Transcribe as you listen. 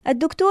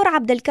الدكتور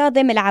عبد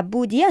الكاظم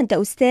العبودي، أنت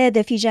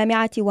أستاذ في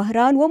جامعة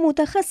وهران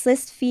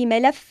ومتخصص في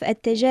ملف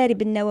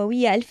التجارب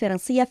النووية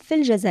الفرنسية في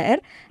الجزائر.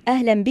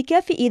 أهلا بك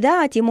في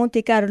إذاعة مونت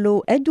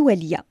كارلو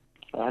الدولية.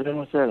 أهلا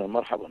وسهلا،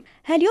 مرحبا.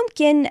 هل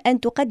يمكن أن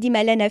تقدم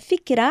لنا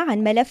فكرة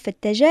عن ملف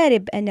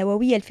التجارب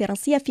النووية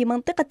الفرنسية في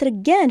منطقة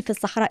ركان في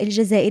الصحراء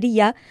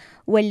الجزائرية،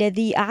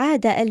 والذي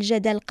أعاد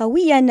الجدل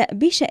قويا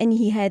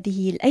بشأنه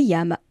هذه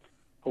الأيام؟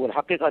 هو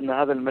الحقيقة أن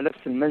هذا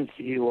الملف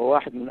المنسي هو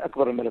واحد من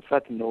أكبر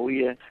الملفات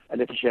النووية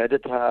التي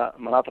شهدتها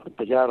مناطق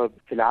التجارب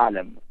في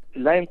العالم.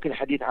 لا يمكن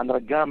الحديث عن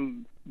ركان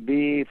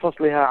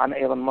بفصلها عن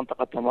أيضا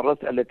منطقة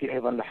تمرست التي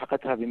أيضا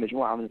لحقتها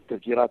بمجموعة من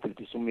التفجيرات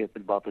التي سميت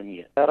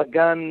بالباطنية.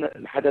 ركان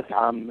الحدث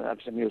عام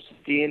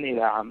 1960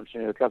 إلى عام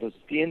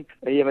 1963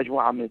 هي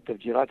مجموعة من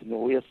التفجيرات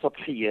النووية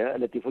السطحية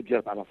التي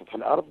فجرت على سطح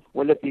الأرض،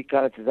 والتي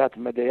كانت ذات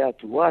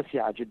مديات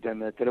واسعة جدا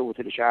من التلوث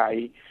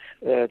الاشعاعي.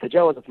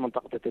 تجاوزت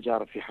منطقة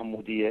التجارب في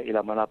حمودية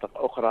إلى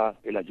مناطق أخرى،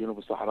 إلى جنوب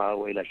الصحراء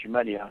وإلى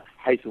شمالها،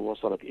 حيث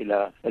وصلت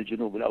إلى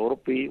الجنوب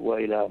الأوروبي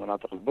وإلى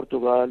مناطق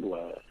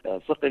البرتغال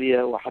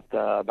وصقلية،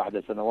 وحتى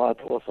بعد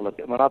سنوات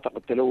وصلت مناطق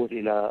التلوث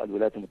إلى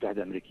الولايات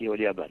المتحدة الأمريكية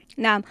واليابان.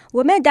 نعم،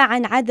 وماذا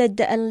عن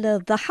عدد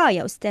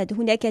الضحايا أستاذ؟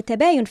 هناك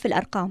تباين في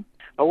الأرقام.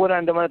 أولا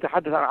عندما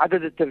نتحدث عن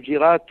عدد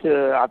التفجيرات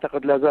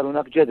أعتقد لا زال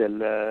هناك جدل.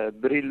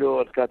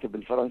 بريلو الكاتب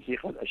الفرنسي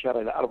قد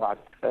أشار إلى 4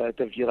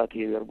 تفجيرات،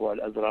 هي الربوع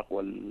الأزرق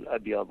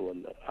والأبيض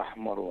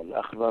والأحمر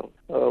والأخضر،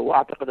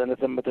 وأعتقد أن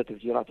ثمة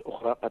تفجيرات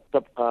أخرى قد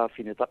تبقى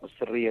في نطاق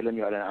السرية لم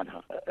يعلن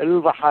عنها.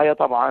 الضحايا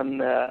طبعا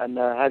أن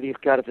هذه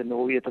الكارثة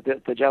النووية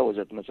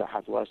تجاوزت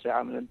مساحات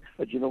واسعة من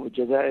الجنوب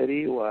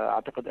الجزائري،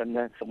 وأعتقد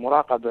أن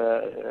مراقبة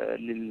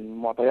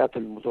للمعطيات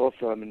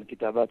المتوفرة من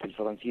كتابات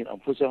الفرنسيين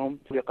أنفسهم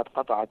قد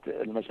قطعت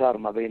المسار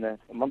ما بين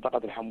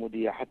منطقة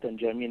الحمودية حتى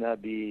نجامينا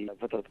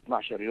بفترة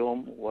 12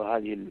 يوم،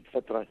 وهذه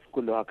الفترة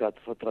كلها كانت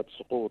فترة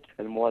سقوط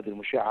المواد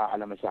المشعة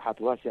على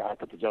مساحات واسعة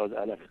تتجاوز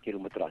آلاف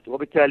الكيلومترات.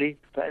 وبالتالي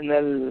فإن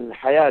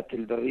الحياة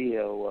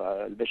البرية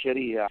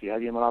والبشرية في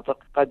هذه المناطق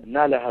قد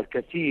نالها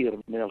الكثير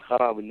من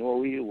الخراب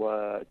النووي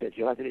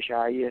والتأثيرات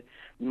الإشعاعية،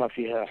 بما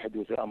فيها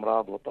حدوث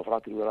الأمراض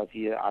والطفرات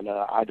الوراثية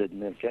على عدد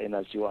من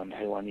الكائنات سواء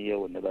الحيوانية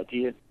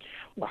والنباتية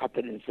وحتى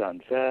الإنسان.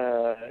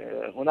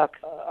 فهناك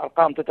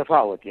أرقام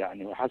تتفاوت،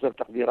 يعني وحسب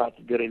تقديرات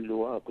بريل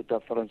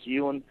وكتاب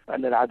فرنسيون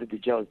أن العدد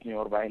يتجاوز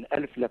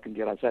 42,000، لكن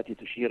دراسات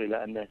تشير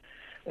إلى أن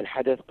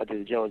الحدث قد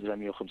يتجاوز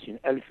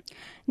 150,000.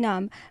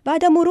 نعم،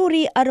 بعد مرور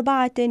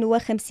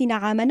 54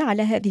 عاما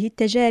على هذه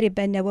التجارب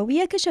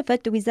النووية،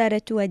 كشفت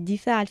وزارة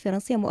الدفاع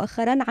الفرنسية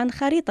مؤخرا عن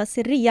خريطة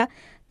سرية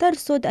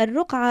ترصد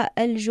الرقعة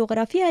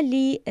الجغرافية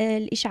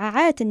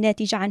للإشعاعات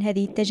الناتجة عن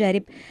هذه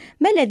التجارب.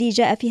 ما الذي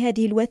جاء في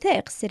هذه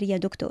الوثائق السرية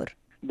دكتور؟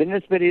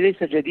 بالنسبة لي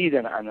ليس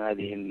جديدا عن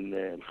هذه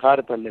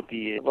الخارطة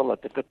التي ظل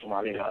التكتم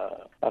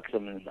عليها أكثر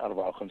من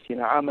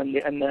 54 عاما،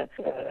 لأن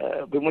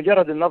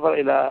بمجرد النظر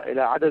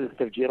إلى عدد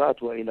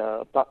التفجيرات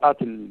وإلى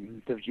الطاقات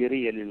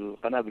التفجيرية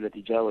للقنابل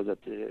التي جاوزت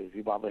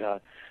في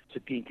بعضها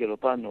 60 كيلو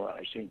طن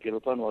و20 كيلو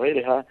طن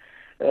وغيرها،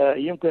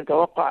 يمكن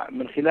توقع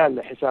من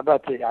خلال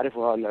حسابات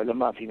يعرفها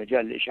العلماء في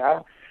مجال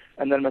الإشعاع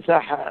أن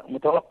المساحة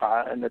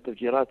متوقعة أن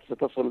التفجيرات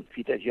ستصل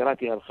في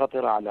تأثيراتها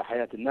الخطرة على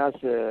حياة الناس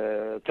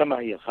كما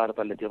هي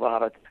الخارطة التي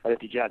ظهرت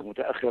التي جاءت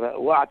متأخرة،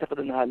 وأعتقد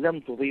أنها لم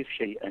تضيف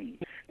شيئا.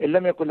 إن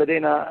لم يكن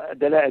لدينا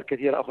دلائل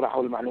كثيرة أخرى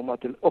حول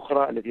المعلومات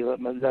الأخرى التي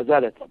لا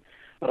زالت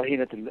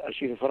رهينة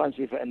الأرشيف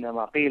الفرنسي، فإن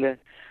ما قيل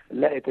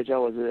لا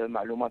يتجاوز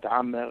معلومات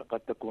عامة قد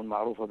تكون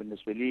معروفة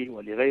بالنسبة لي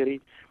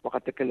ولغيري،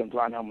 وقد تكلمت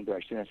عنها منذ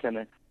 20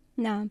 سنة.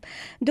 نعم،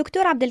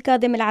 دكتور عبد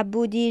الكاظم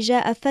العبودي،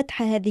 جاء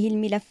فتح هذه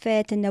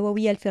الملفات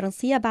النووية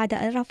الفرنسية بعد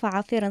أن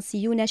رفع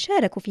فرنسيون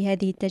شاركوا في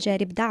هذه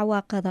التجارب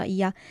دعوى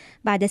قضائية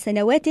بعد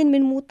سنوات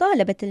من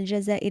مطالبة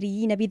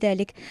الجزائريين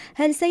بذلك.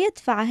 هل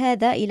سيدفع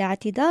هذا إلى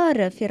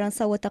اعتذار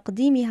فرنسا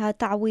وتقديمها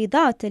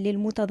تعويضات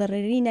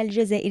للمتضررين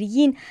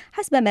الجزائريين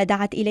حسب ما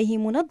دعت إليه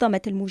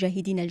منظمة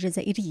المجاهدين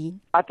الجزائريين؟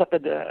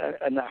 أعتقد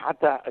أن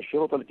حتى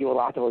الشروط التي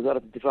وضعتها وزارة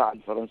الدفاع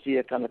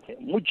الفرنسية كانت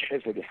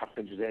مجحفة بحق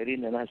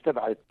الجزائريين، لأنها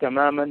استبعدت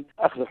تماما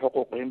أخذ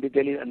حقوقهم،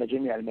 بدليل أن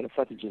جميع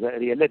الملفات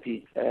الجزائرية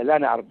التي لا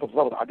نعرف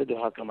بالضبط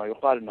عددها كما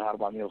يقال أنها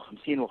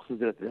 450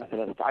 واختزلت إلى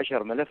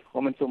 13 ملف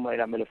ومن ثم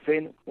إلى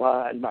ملفين.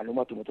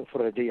 والمعلومات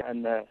المتوفرة لدي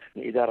أن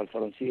الإدارة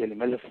الفرنسية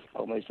لملف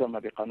أو ما يسمى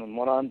بقانون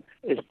موران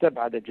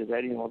استبعد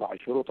الجزائريين وضع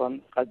شروطا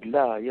قد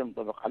لا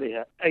ينطبق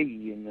عليها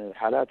أي من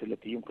الحالات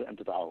التي يمكن أن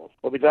تتعوض،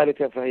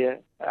 وبذلك فهي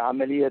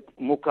عملية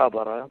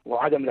مكابرة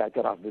وعدم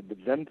الاعتراف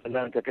بالذنب.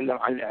 لا نتكلم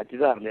عن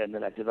الاعتذار لأن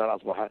الاعتذار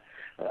أصبح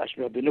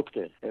أشبه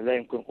بنكتة لا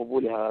يمكن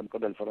قبولها من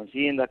قبل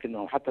الفرنسيين،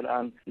 لكنهم حتى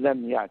الآن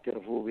لم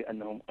يعترفوا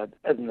بأنهم قد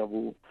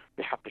أذنبوا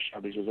بحق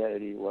الشعب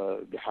الجزائري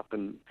وبحق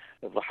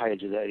الضحايا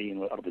الجزائريين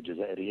والأرض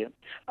الجزائرية.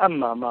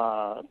 أما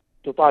ما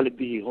تطالب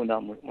به هنا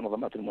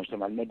منظمات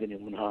المجتمع المدني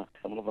ومنها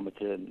منظمة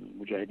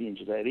المجاهدين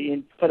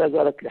الجزائريين، فلا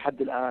زالت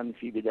لحد الآن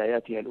في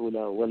بداياتها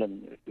الأولى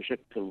ولم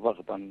تشكل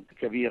ضغطا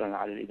كبيرا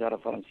على الإدارة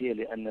الفرنسية،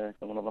 لأن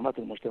منظمات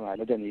المجتمع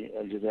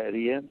المدني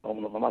الجزائرية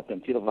ومنظمات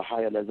تمثيل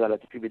الضحايا لا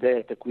زالت في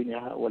بداية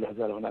تكوينها، ولا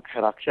زال هناك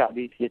حراك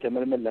شعبي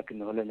يتململ،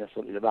 لكنه لن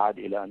يصل إلى بعد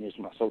إلى أن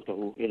يسمع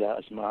صوته إلى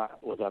أسماع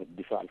وزارة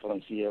الدفاع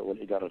الفرنسية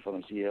والإدارة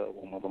الفرنسية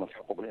ومنظمة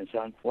حقوق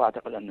الإنسان.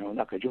 وأعتقد أن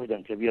هناك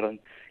جهدا كبيرا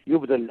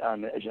يبذل الآن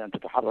من أجل أن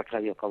تتحرك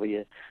هذه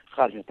القضية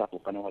خارج نطاق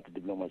القنوات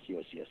الدبلوماسية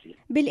والسياسية.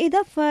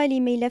 بالإضافة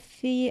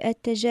لملف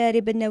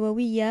التجارب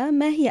النووية،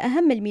 ما هي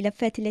أهم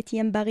الملفات التي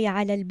ينبغي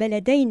على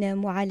البلدين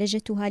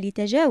معالجتها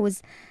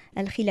لتجاوز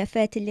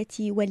الخلافات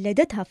التي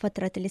ولدتها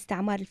فترة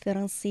الاستعمار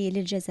الفرنسي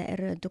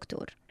للجزائر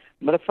دكتور؟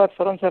 ملفات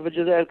فرنسا في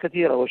الجزائر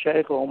كثيرة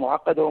وشائكة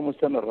ومعقدة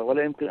ومستمرة،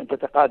 ولا يمكن أن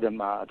تتقادم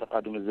مع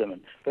تقادم الزمن.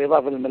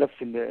 فإضافة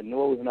للملف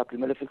النووي هناك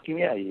الملف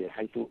الكيميائي،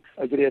 حيث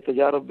أجري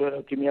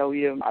تجارب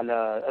كيميائية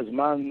على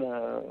أزمان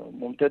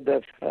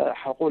ممتدة.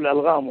 حقول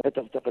الألغام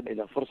تفتقد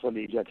إلى فرصة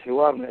لإيجاد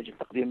حوار من أجل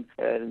تقديم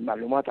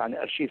المعلومات عن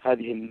أرشيف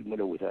هذه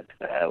الملوثات.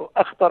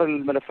 أخطر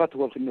الملفات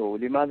هو في النووي.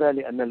 لماذا؟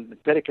 لأن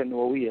التركة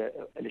النووية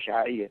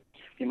الاشعاعية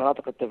في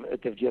مناطق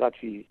التفجيرات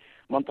في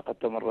منطقة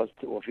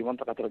تمرست وفي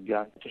منطقة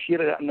رجان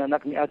تشير إلى أن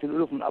هناك مئات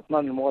الألوف من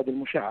أطنان المواد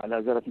المشعة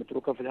لا زالت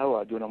متروكة في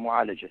الهواء دون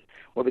معالجة،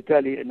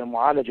 وبالتالي أن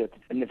معالجة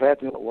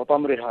النفايات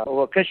وطمرها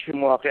وكشف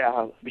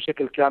مواقعها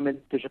بشكل كامل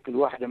تشكل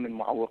واحدة من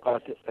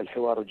معوقات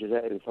الحوار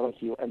الجزائري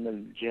الفرنسي، وأن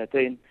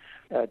الجهتين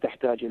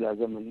تحتاج إلى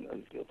زمن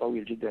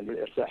طويل جدا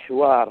لإرساء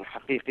حوار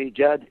حقيقي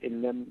جاد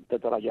إن لم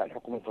تتراجع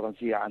الحكومة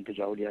الفرنسية عن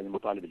تجاهلها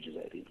للمطالب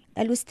الجزائرية.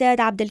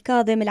 الأستاذ عبد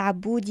الكاظم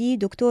العبودي،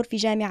 دكتور في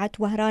جامعة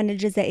وهران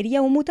الجزائرية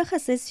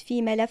ومتخصص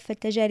في ملف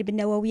التجارب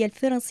النووية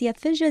الفرنسية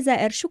في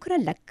الجزائر، شكرا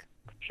لك.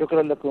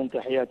 شكرا لكم،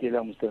 تحياتي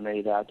إلى مستمعي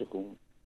إذاعتكم.